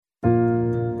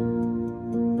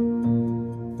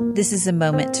This is a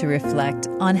moment to reflect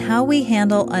on how we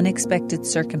handle unexpected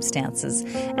circumstances,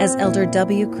 as Elder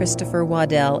W. Christopher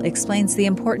Waddell explains the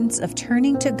importance of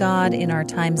turning to God in our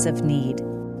times of need.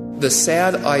 The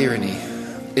sad irony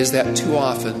is that too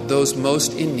often those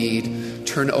most in need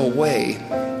turn away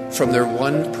from their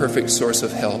one perfect source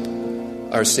of help,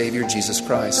 our Savior Jesus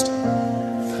Christ.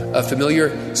 A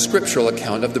familiar scriptural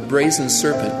account of the brazen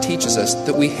serpent teaches us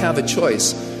that we have a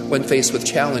choice when faced with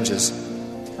challenges.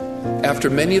 After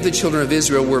many of the children of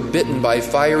Israel were bitten by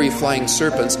fiery flying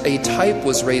serpents, a type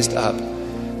was raised up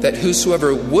that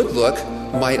whosoever would look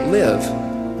might live,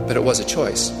 but it was a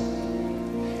choice.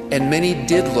 And many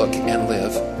did look and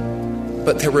live,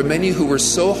 but there were many who were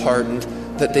so hardened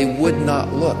that they would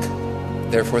not look,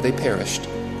 therefore they perished.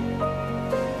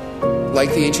 Like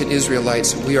the ancient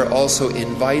Israelites, we are also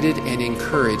invited and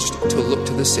encouraged to look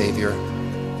to the Savior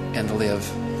and live.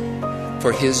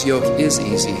 For his yoke is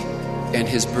easy and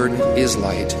his burden is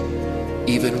light,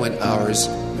 even when ours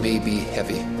may be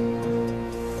heavy.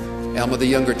 Alma the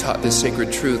Younger taught this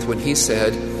sacred truth when he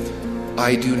said,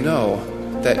 "I do know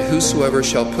that whosoever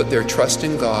shall put their trust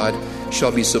in God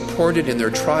shall be supported in their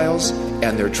trials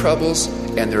and their troubles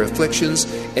and their afflictions,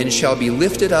 and shall be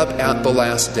lifted up at the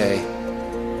last day."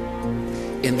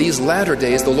 In these latter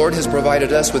days, the Lord has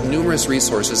provided us with numerous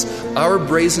resources, our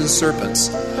brazen serpents,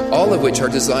 all of which are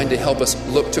designed to help us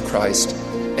look to Christ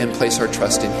and place our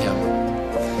trust in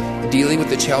him. Dealing with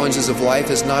the challenges of life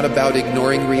is not about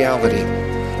ignoring reality,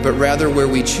 but rather where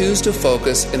we choose to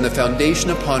focus and the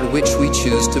foundation upon which we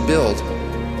choose to build.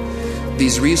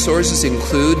 These resources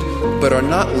include, but are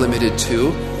not limited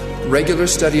to, regular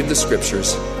study of the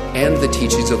Scriptures and the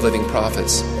teachings of living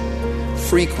prophets,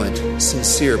 frequent,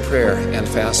 sincere prayer and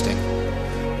fasting,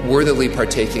 worthily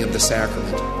partaking of the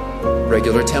sacrament,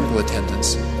 regular temple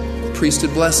attendance,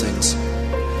 priesthood blessings,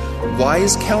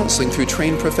 wise counseling through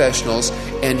trained professionals,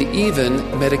 and even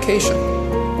medication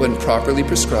when properly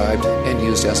prescribed and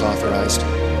used as authorized.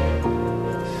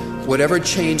 Whatever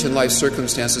change in life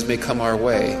circumstances may come our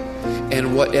way,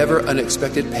 and whatever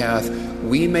unexpected path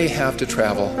we may have to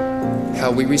travel,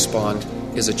 how we respond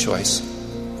is a choice.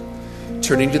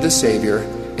 Turning to the Savior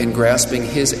and grasping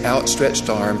his outstretched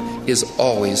arm is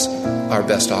always our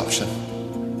best option.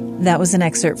 That was an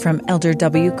excerpt from Elder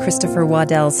W. Christopher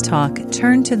Waddell's talk,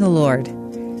 Turn to the Lord.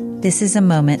 This is a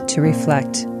moment to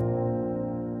reflect.